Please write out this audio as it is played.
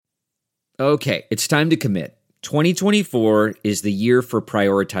Okay, it's time to commit. 2024 is the year for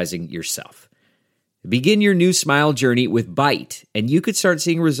prioritizing yourself. Begin your new smile journey with Byte, and you could start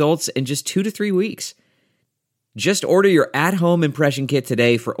seeing results in just 2 to 3 weeks. Just order your at-home impression kit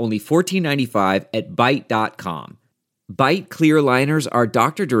today for only $14.95 at Byte.com. Byte clear liners are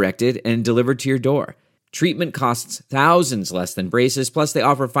doctor-directed and delivered to your door. Treatment costs thousands less than braces, plus they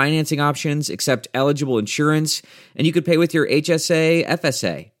offer financing options, accept eligible insurance, and you could pay with your HSA,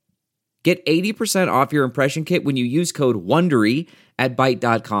 FSA. Get 80% off your impression kit when you use code WONDERY at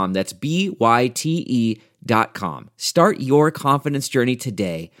Byte.com. That's BYTE.com. Start your confidence journey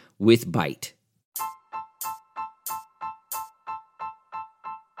today with Byte.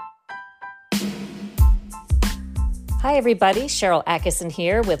 Hi, everybody. Sharyl Attkisson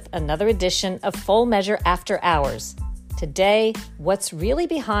here with another edition of Full Measure After Hours. Today, what's really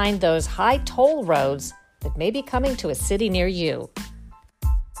behind those high toll roads that may be coming to a city near you?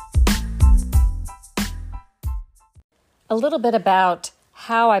 A little bit about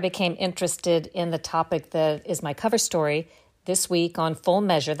how I became interested in the topic that is my cover story this week on Full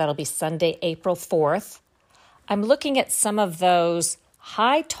Measure. That'll be Sunday, April 4th. I'm looking at some of those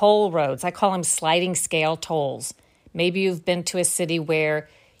high toll roads. I call them sliding scale tolls. Maybe you've been to a city where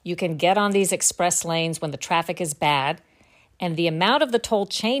you can get on these express lanes when the traffic is bad, and the amount of the toll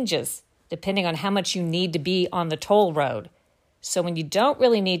changes depending on how much you need to be on the toll road. So when you don't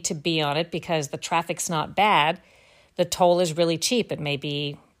really need to be on it because the traffic's not bad, the toll is really cheap. It may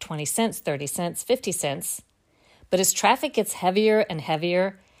be 20 cents, 30 cents, 50 cents. But as traffic gets heavier and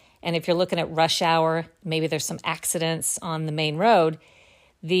heavier, and if you're looking at rush hour, maybe there's some accidents on the main road,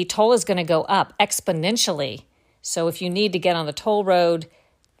 the toll is going to go up exponentially. So if you need to get on the toll road,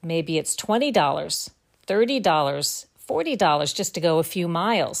 maybe it's $20, $30, $40 just to go a few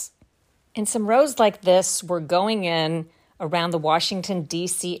miles. And some roads like this were going in around the Washington,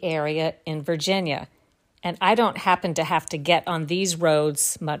 D.C. area in Virginia. And I don't happen to have to get on these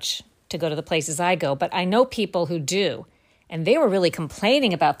roads much to go to the places I go, but I know people who do. And they were really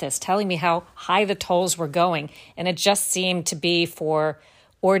complaining about this, telling me how high the tolls were going. And it just seemed to be for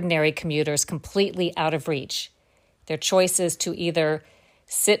ordinary commuters completely out of reach. Their choice is to either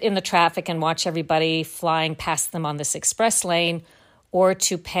sit in the traffic and watch everybody flying past them on this express lane, or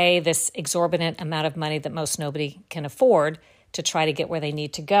to pay this exorbitant amount of money that most nobody can afford to try to get where they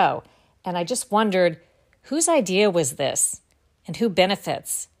need to go. And I just wondered, whose idea was this and who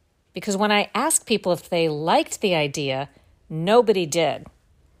benefits? Because when I asked people if they liked the idea, nobody did.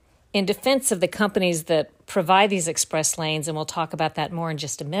 In defense of the companies that provide these express lanes, and we'll talk about that more in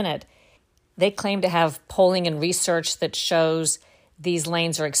just a minute, they claim to have polling and research that shows these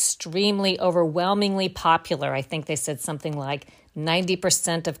lanes are extremely, overwhelmingly popular. I think they said something like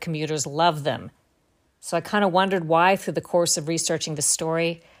 90% of commuters love them. So I kind of wondered why through the course of researching the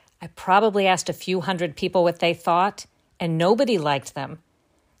story. I probably asked a few hundred people what they thought, and nobody liked them.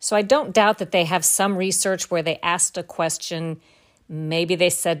 So I don't doubt that they have some research where they asked a question. Maybe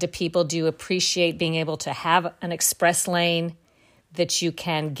they said to people, do you appreciate being able to have an express lane that you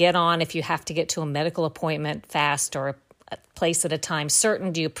can get on if you have to get to a medical appointment fast or a place at a time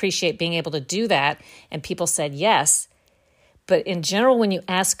certain? Do you appreciate being able to do that? And people said yes. But in general, when you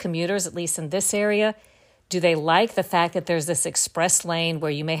ask commuters, at least in this area, do they like the fact that there's this express lane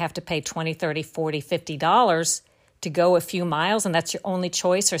where you may have to pay $20, $30, $40, $50 to go a few miles and that's your only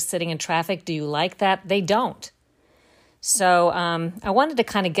choice, or sitting in traffic? Do you like that? They don't. So I wanted to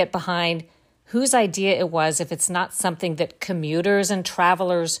kind of get behind whose idea it was if it's not something that commuters and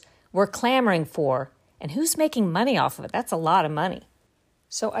travelers were clamoring for, and who's making money off of it. That's a lot of money.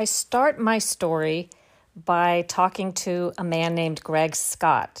 So I start my story by talking to a man named Greg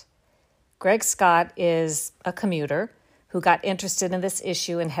Scott. Greg Scott is a commuter who got interested in this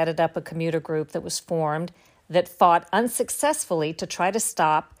issue and headed up a commuter group that was formed that fought unsuccessfully to try to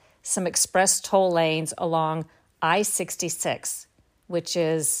stop some express toll lanes along I-66, which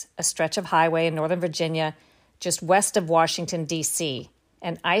is a stretch of highway in Northern Virginia, just west of Washington, D.C.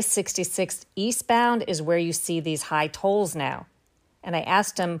 And I-66 eastbound is where you see these high tolls now. And I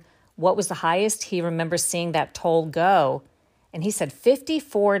asked him what was the highest he remembers seeing that toll go, and he said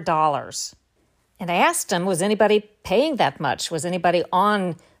 $54. And I asked him, was anybody paying that much? Was anybody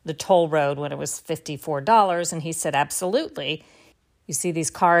on the toll road when it was $54? And he said, absolutely. You see these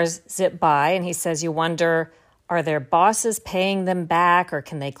cars zip by, and he says, you wonder, are their bosses paying them back, or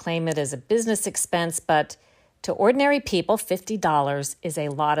can they claim it as a business expense? But to ordinary people, $50 is a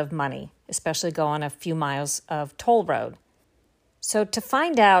lot of money, especially going a few miles of toll road. So to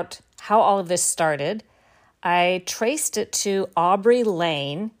find out how all of this started, I traced it to Aubrey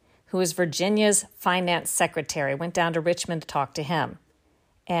Lane, who is Virginia's finance secretary. Went down to Richmond to talk to him.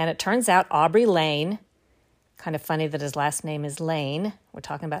 And it turns out Aubrey Lane, kind of funny that his last name is Lane, we're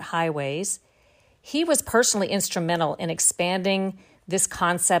talking about highways, he was personally instrumental in expanding this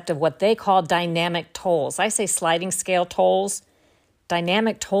concept of what they call dynamic tolls. I say sliding scale tolls.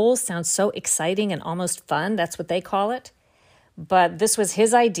 Dynamic tolls sounds so exciting and almost fun. That's what they call it. But this was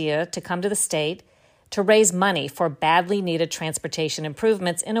his idea to come to the state to raise money for badly needed transportation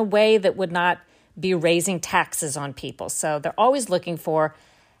improvements in a way that would not be raising taxes on people. So they're always looking for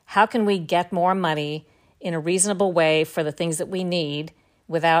how can we get more money in a reasonable way for the things that we need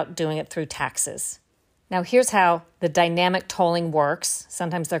without doing it through taxes. Now, here's how the dynamic tolling works.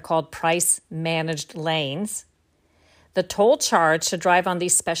 Sometimes they're called price-managed lanes. The toll charge to drive on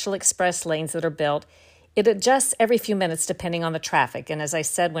these special express lanes that are built, it adjusts every few minutes depending on the traffic. And as I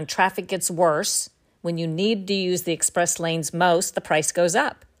said, when traffic gets worse, when you need to use the express lanes most, the price goes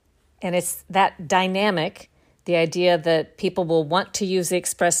up. And it's that dynamic, the idea that people will want to use the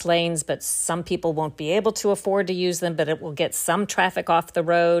express lanes, but some people won't be able to afford to use them, but it will get some traffic off the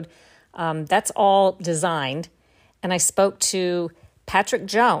road. That's all designed. And I spoke to Patrick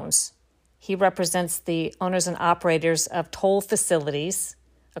Jones. He represents the owners and operators of toll facilities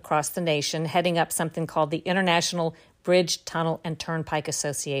across the nation, heading up something called the International Bridge, Tunnel, and Turnpike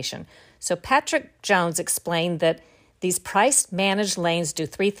Association. So Patrick Jones explained that these price-managed lanes do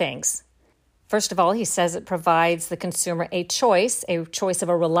three things. First of all, he says it provides the consumer a choice of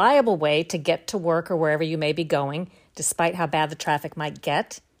a reliable way to get to work or wherever you may be going, despite how bad the traffic might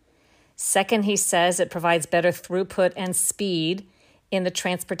get. Second, he says it provides better throughput and speed in the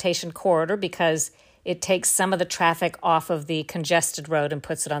transportation corridor because it takes some of the traffic off of the congested road and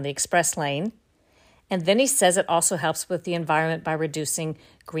puts it on the express lane. And then he says it also helps with the environment by reducing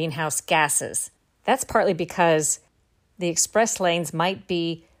greenhouse gases. That's partly because the express lanes might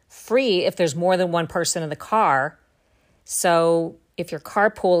be free if there's more than one person in the car. So if you're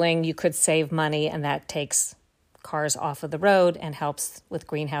carpooling, you could save money, and that takes cars off of the road and helps with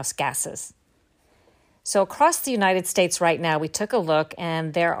greenhouse gases. So across the United States right now, we took a look,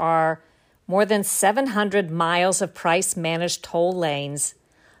 and there are more than 700 miles of price-managed toll lanes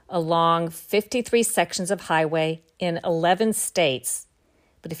along 53 sections of highway in 11 states.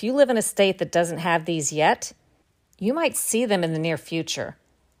 But if you live in a state that doesn't have these yet, you might see them in the near future.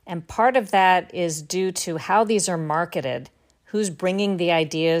 And part of that is due to how these are marketed, who's bringing the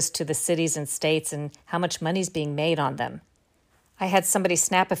ideas to the cities and states, and how much money's being made on them. I had somebody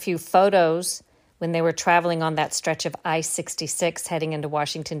snap a few photos when they were traveling on that stretch of I-66 heading into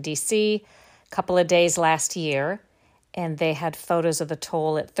Washington, D.C., a couple of days last year, and they had photos of the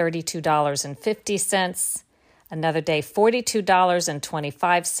toll at $32.50, another day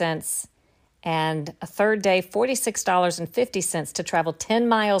 $42.25, and a third day $46.50 to travel 10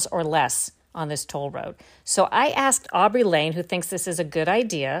 miles or less on this toll road. So I asked Aubrey Lane, who thinks this is a good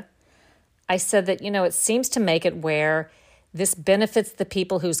idea. I said that, it seems to make it where this benefits the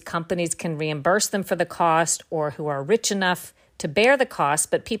people whose companies can reimburse them for the cost or who are rich enough to bear the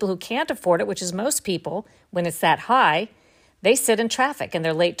cost, but people who can't afford it, which is most people, when it's that high, they sit in traffic and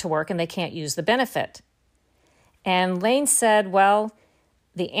they're late to work and they can't use the benefit. And Lane said, well,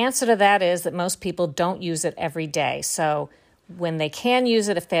 the answer to that is that most people don't use it every day. So when they can use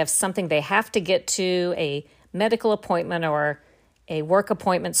it, if they have something they have to get to, a medical appointment or a work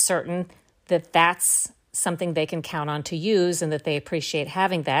appointment certain, that's something they can count on to use and that they appreciate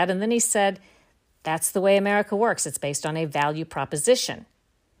having that. And then he said, that's the way America works. It's based on a value proposition.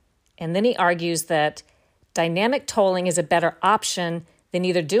 And then he argues that dynamic tolling is a better option than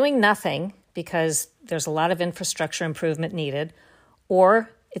either doing nothing, because there's a lot of infrastructure improvement needed, or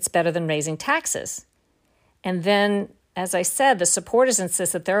it's better than raising taxes. And then, as I said, the supporters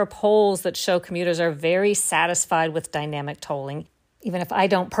insist that there are polls that show commuters are very satisfied with dynamic tolling, even if I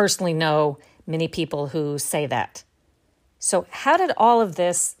don't personally know many people who say that. So how did all of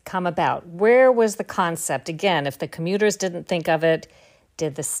this come about? Where was the concept? Again, if the commuters didn't think of it,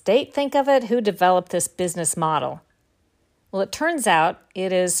 did the state think of it? Who developed this business model? Well, it turns out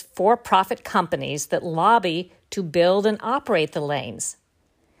it is for-profit companies that lobby to build and operate the lanes.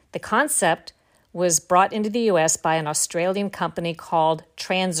 The concept was brought into the U.S. by an Australian company called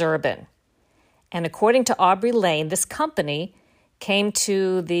Transurban. And according to Aubrey Lane, this company came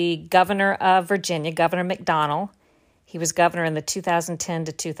to the governor of Virginia, Governor McDonnell. He was governor in the 2010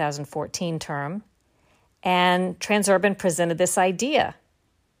 to 2014 term. And Transurban presented this idea.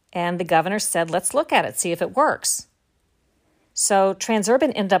 And the governor said, let's look at it, see if it works. So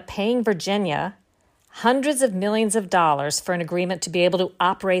Transurban ended up paying Virginia hundreds of millions of dollars for an agreement to be able to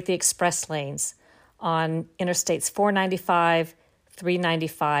operate the express lanes on Interstates 495,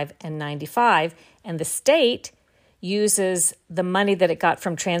 395, and 95. And the state uses the money that it got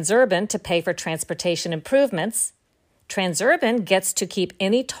from Transurban to pay for transportation improvements. Transurban gets to keep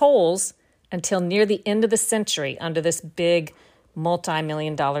any tolls until near the end of the century under this big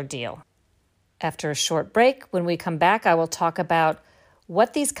multi-million-dollar deal. After a short break, when we come back, I will talk about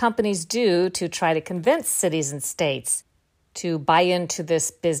what these companies do to try to convince cities and states to buy into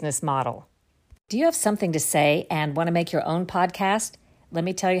this business model. Do you have something to say and want to make your own podcast? Let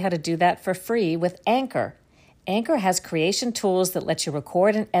me tell you how to do that for free with Anchor. Anchor has creation tools that let you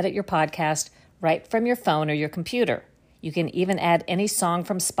record and edit your podcast right from your phone or your computer. You can even add any song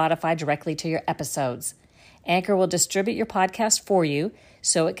from Spotify directly to your episodes. Anchor will distribute your podcast for you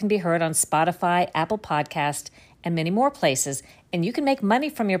so it can be heard on Spotify, Apple Podcast, and many more places, and you can make money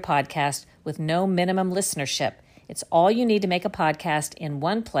from your podcast with no minimum listenership. It's all you need to make a podcast in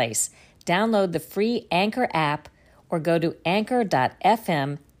one place. Download the free Anchor app or go to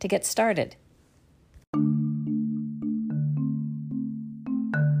anchor.fm to get started.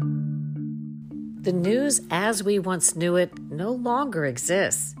 The news as we once knew it no longer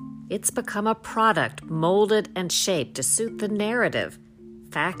exists. It's become a product molded and shaped to suit the narrative.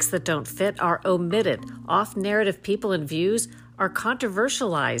 Facts that don't fit are omitted. Off-narrative people and views are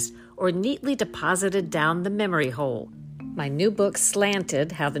controversialized or neatly deposited down the memory hole. My new book,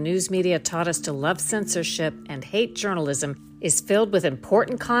 Slanted, How the News Media Taught Us to Love Censorship and Hate Journalism, is filled with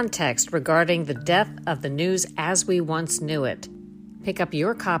important context regarding the death of the news as we once knew it. Pick up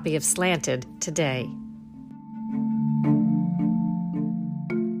your copy of Slanted today.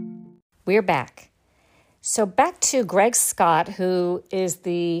 We're back. So back to Greg Scott, who is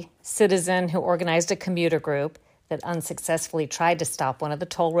the citizen who organized a commuter group that unsuccessfully tried to stop one of the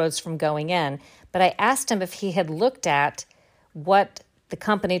toll roads from going in. But I asked him if he had looked at what the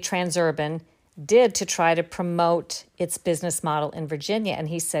company Transurban did to try to promote its business model in Virginia, and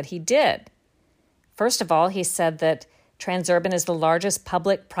he said he did. First of all, he said that Transurban is the largest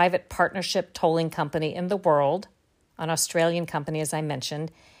public-private partnership tolling company in the world, an Australian company, as I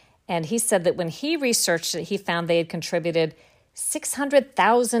mentioned. And he said that when he researched it, he found they had contributed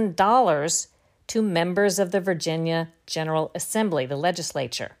 $600,000 to members of the Virginia General Assembly, the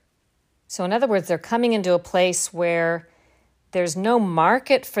legislature. So in other words, they're coming into a place where there's no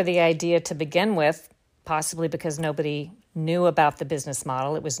market for the idea to begin with, possibly because nobody knew about the business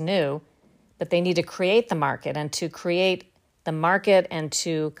model. It was new, but they need to create the market. And to create the market and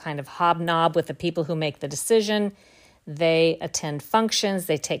to kind of hobnob with the people who make the decision, they attend functions,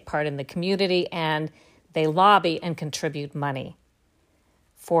 they take part in the community, and they lobby and contribute money.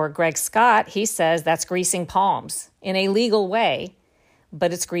 For Greg Scott, he says that's greasing palms in a legal way,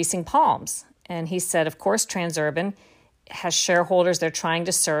 but it's greasing palms. And he said, of course, Transurban has shareholders they're trying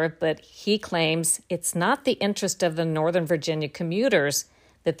to serve, but he claims it's not the interest of the Northern Virginia commuters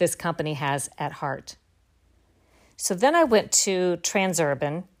that this company has at heart. So then I went to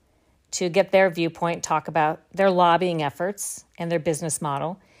Transurban to get their viewpoint, talk about their lobbying efforts and their business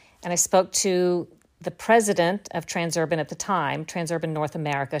model. And I spoke to the president of Transurban at the time, Transurban North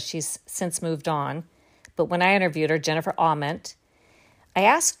America. She's since moved on. But when I interviewed her, Jennifer Aument, I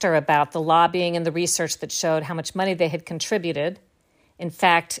asked her about the lobbying and the research that showed how much money they had contributed. In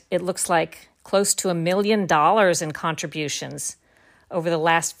fact, it looks like close to $1 million in contributions over the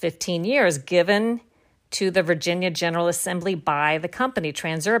last 15 years given to the Virginia General Assembly by the company,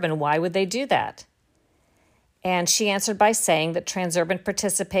 Transurban. Why would they do that? And she answered by saying that Transurban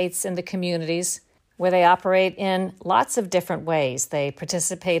participates in the communities where they operate in lots of different ways. They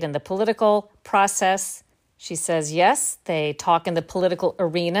participate in the political process. She says, yes, they talk in the political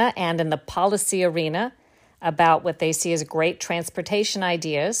arena and in the policy arena about what they see as great transportation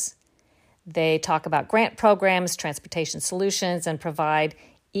ideas. They talk about grant programs, transportation solutions, and provide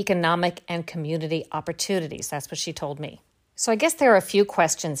economic and community opportunities. That's what she told me. So I guess there are a few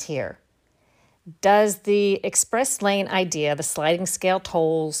questions here. Does the express lane idea, the sliding scale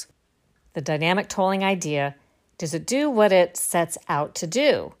tolls, the dynamic tolling idea, does it do what it sets out to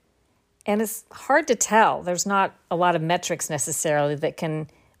do? And it's hard to tell. There's not a lot of metrics necessarily that can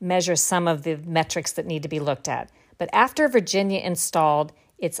measure some of the metrics that need to be looked at. But after Virginia installed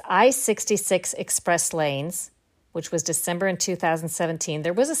its I-66 express lanes, which was December in 2017,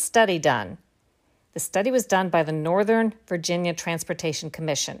 there was a study done. The study was done by the Northern Virginia Transportation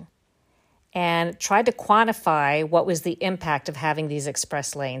Commission and tried to quantify what was the impact of having these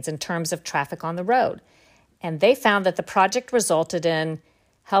express lanes in terms of traffic on the road. And they found that the project resulted in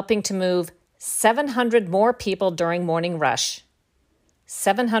helping to move 700 more people during morning rush,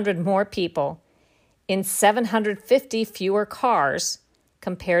 700 more people in 750 fewer cars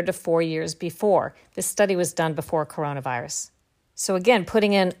compared to 4 years before. This study was done before coronavirus. So again,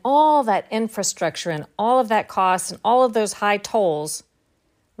 putting in all that infrastructure and all of that cost and all of those high tolls,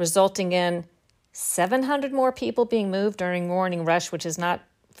 resulting in 700 more people being moved during morning rush, which is not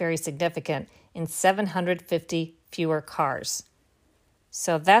very significant, in 750 fewer cars.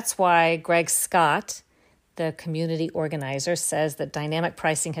 So that's why Greg Scott, the community organizer, says that dynamic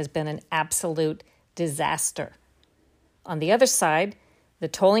pricing has been an absolute disaster. On the other side, the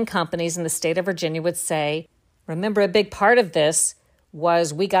tolling companies in the state of Virginia would say, remember, a big part of this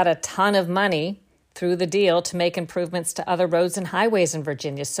was we got a ton of money through the deal to make improvements to other roads and highways in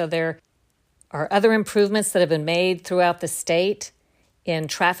Virginia. So there are other improvements that have been made throughout the state in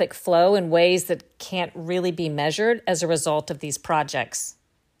traffic flow in ways that can't really be measured as a result of these projects.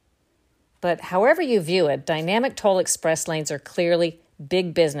 But however you view it, dynamic toll express lanes are clearly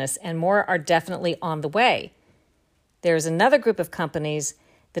big business, and more are definitely on the way. There's another group of companies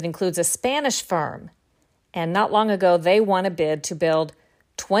that includes a Spanish firm, and not long ago they won a bid to build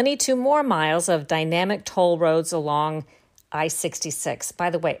 22 more miles of dynamic toll roads along I-66. By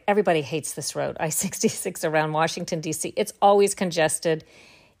the way, everybody hates this road, I-66 around Washington, D.C. It's always congested.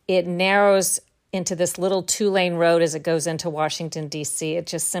 It narrows into this little 2-lane road as it goes into Washington, D.C. It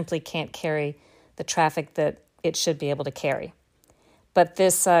just simply can't carry the traffic that it should be able to carry. But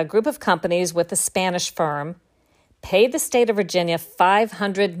this group of companies with the Spanish firm paid the state of Virginia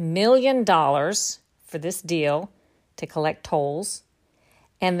 $500 million for this deal to collect tolls,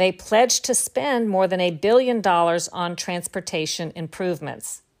 and they pledged to spend more than $1 billion on transportation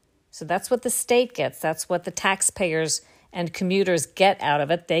improvements. So that's what the state gets. That's what the taxpayers and commuters get out of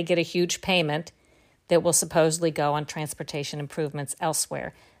it. They get a huge payment that will supposedly go on transportation improvements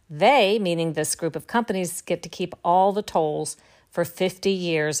elsewhere. They, meaning this group of companies, get to keep all the tolls for 50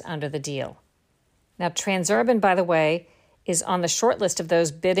 years under the deal. Now, Transurban, by the way, is on the short list of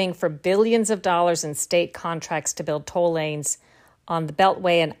those bidding for billions of dollars in state contracts to build toll lanes on the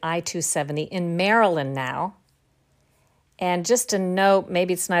Beltway and I-270 in Maryland now. And just a note,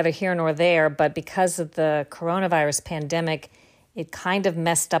 maybe it's neither here nor there, but because of the coronavirus pandemic, it kind of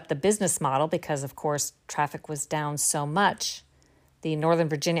messed up the business model because, of course, traffic was down so much. The Northern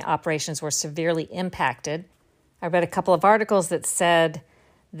Virginia operations were severely impacted. I read a couple of articles that said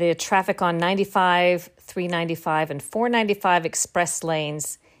the traffic on 95, 395, and 495 express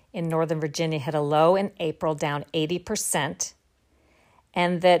lanes in Northern Virginia hit a low in April, down 80%.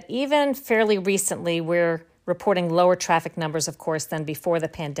 And that even fairly recently, we're reporting lower traffic numbers, of course, than before the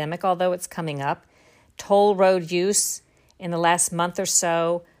pandemic, although it's coming up. Toll road use in the last month or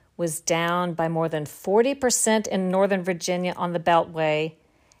so was down by more than 40% in Northern Virginia on the Beltway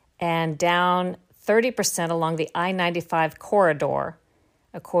and down 30% along the I-95 corridor,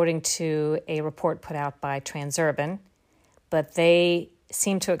 according to a report put out by Transurban. But they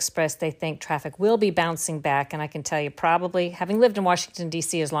seem to express they think traffic will be bouncing back, and I can tell you probably, having lived in Washington,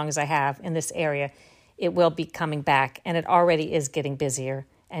 D.C. as long as I have in this area, it will be coming back, and it already is getting busier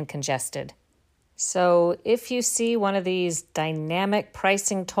and congested. So if you see one of these dynamic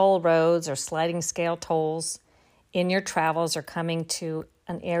pricing toll roads or sliding scale tolls in your travels or coming to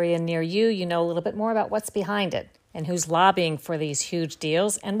an area near you, you know a little bit more about what's behind it and who's lobbying for these huge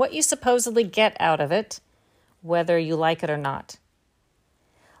deals and what you supposedly get out of it, whether you like it or not.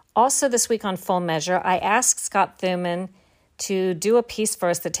 Also this week on Full Measure, I asked Scott Thuman to do a piece for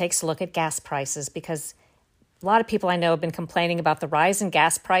us that takes a look at gas prices because a lot of people I know have been complaining about the rise in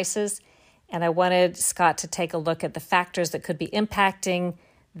gas prices, and I wanted Scott to take a look at the factors that could be impacting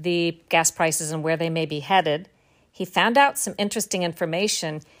the gas prices and where they may be headed. He found out some interesting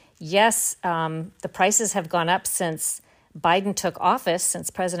information. Yes, the prices have gone up since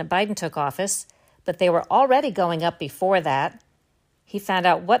President Biden took office, but they were already going up before that. He found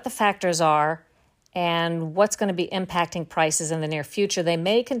out what the factors are and what's going to be impacting prices in the near future. They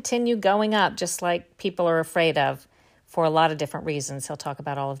may continue going up, just like people are afraid of, for a lot of different reasons. He'll talk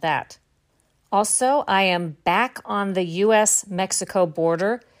about all of that. Also, I am back on the U.S.-Mexico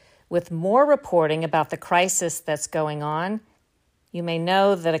border with more reporting about the crisis that's going on. You may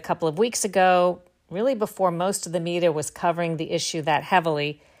know that a couple of weeks ago, really before most of the media was covering the issue that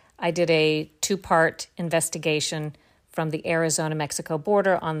heavily, I did a 2-part investigation from the Arizona-Mexico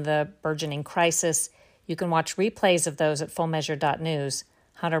border on the burgeoning crisis. You can watch replays of those at fullmeasure.news.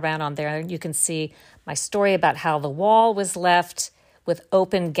 Hunt around on there. You can see my story about how the wall was left with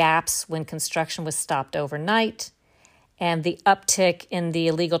open gaps when construction was stopped overnight, and the uptick in the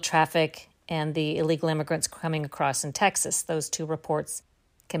illegal traffic and the illegal immigrants coming across in Texas. Those 2 reports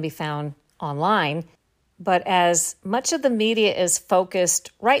can be found online. But as much of the media is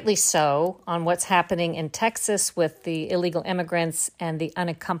focused, rightly so, on what's happening in Texas with the illegal immigrants and the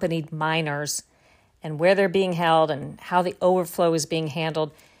unaccompanied minors and where they're being held and how the overflow is being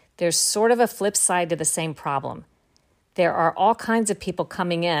handled, there's sort of a flip side to the same problem. There are all kinds of people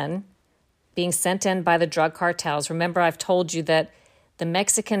coming in, being sent in by the drug cartels. Remember, I've told you that the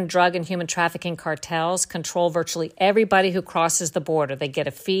Mexican drug and human trafficking cartels control virtually everybody who crosses the border. They get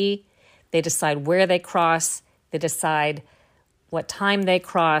a fee, they decide where they cross, they decide what time they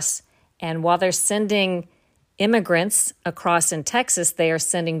cross, and while they're sending immigrants across in Texas, they are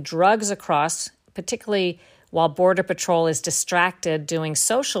sending drugs across, particularly while Border Patrol is distracted doing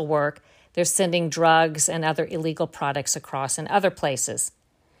social work. They're sending drugs and other illegal products across in other places.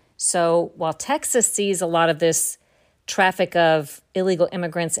 So while Texas sees a lot of this traffic of illegal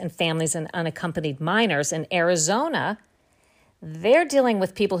immigrants and families and unaccompanied minors, in Arizona, they're dealing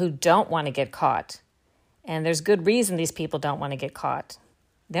with people who don't want to get caught. And there's good reason these people don't want to get caught.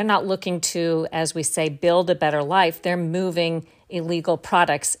 They're not looking to, as we say, build a better life. They're moving illegal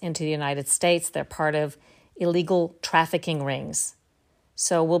products into the United States. They're part of illegal trafficking rings.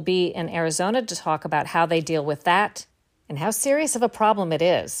 So we'll be in Arizona to talk about how they deal with that and how serious of a problem it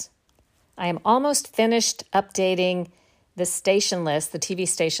is. I am almost finished updating the station list, the TV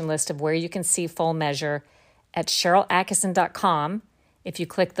station list of where you can see Full Measure at SharylAttkisson.com. If you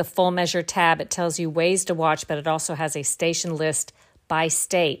click the Full Measure tab, it tells you ways to watch, but it also has a station list by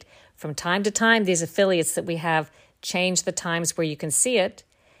state. From time to time, these affiliates that we have change the times where you can see it,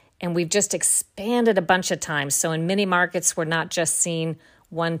 and we've just expanded a bunch of times. So in many markets, we're not just seeing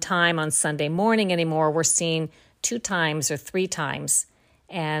one time on Sunday morning anymore. We're seeing 2 times or 3 times.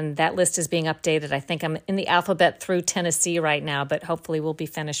 And that list is being updated. I think I'm in the alphabet through Tennessee right now, but hopefully we'll be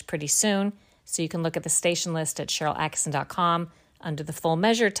finished pretty soon. So you can look at the station list at SharylAttkisson.com under the Full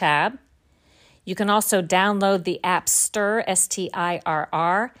Measure tab. You can also download the app Stirr,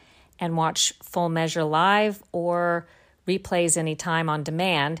 STIRR, and watch Full Measure live or replays anytime on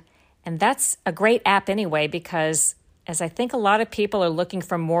demand. And that's a great app anyway, because as I think a lot of people are looking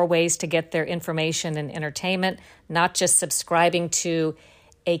for more ways to get their information and entertainment, not just subscribing to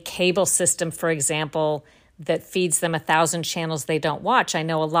a cable system, for example, that feeds them 1,000 channels they don't watch. I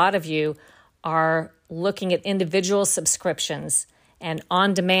know a lot of you are looking at individual subscriptions and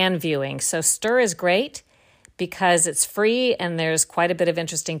on-demand viewing. So Stirr is great because it's free and there's quite a bit of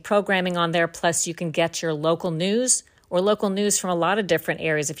interesting programming on there. Plus, you can get your local news or local news from a lot of different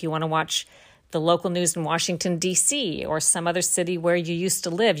areas. If you want to watch the local news in Washington, D.C. or some other city where you used to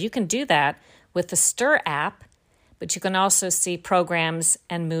live, you can do that with the Stirr app, but you can also see programs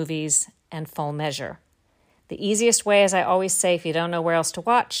and movies and Full Measure. The easiest way, as I always say, if you don't know where else to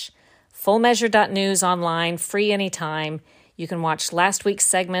watch, fullmeasure.news online, free anytime. You can watch last week's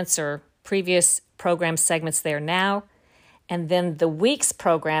segments or previous program segments there now. And then the week's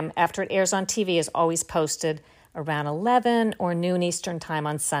program, after it airs on TV, is always posted around 11 or noon Eastern time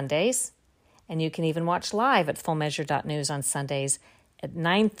on Sundays. And you can even watch live at fullmeasure.news on Sundays at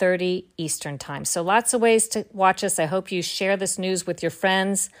 9:30 Eastern time. So lots of ways to watch us. I hope you share this news with your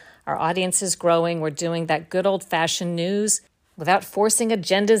friends. Our audience is growing. We're doing that good old-fashioned news without forcing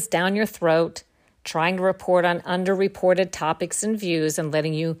agendas down your throat, trying to report on underreported topics and views, and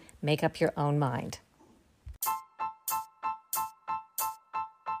letting you make up your own mind.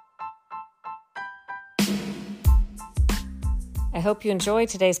 I hope you enjoyed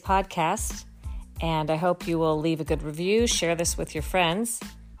today's podcast, and I hope you will leave a good review, share this with your friends,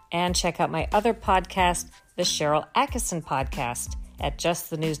 and check out my other podcast, the Sharyl Attkisson Podcast, at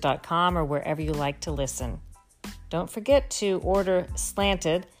justthenews.com or wherever you like to listen. Don't forget to order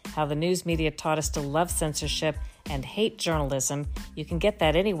Slanted, How the News Media Taught Us to Love Censorship and Hate Journalism. You can get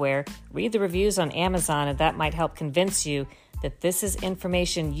that anywhere. Read the reviews on Amazon, and that might help convince you that this is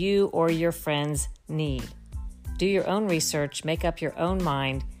information you or your friends need. Do your own research, make up your own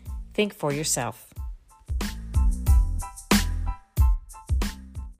mind, think for yourself.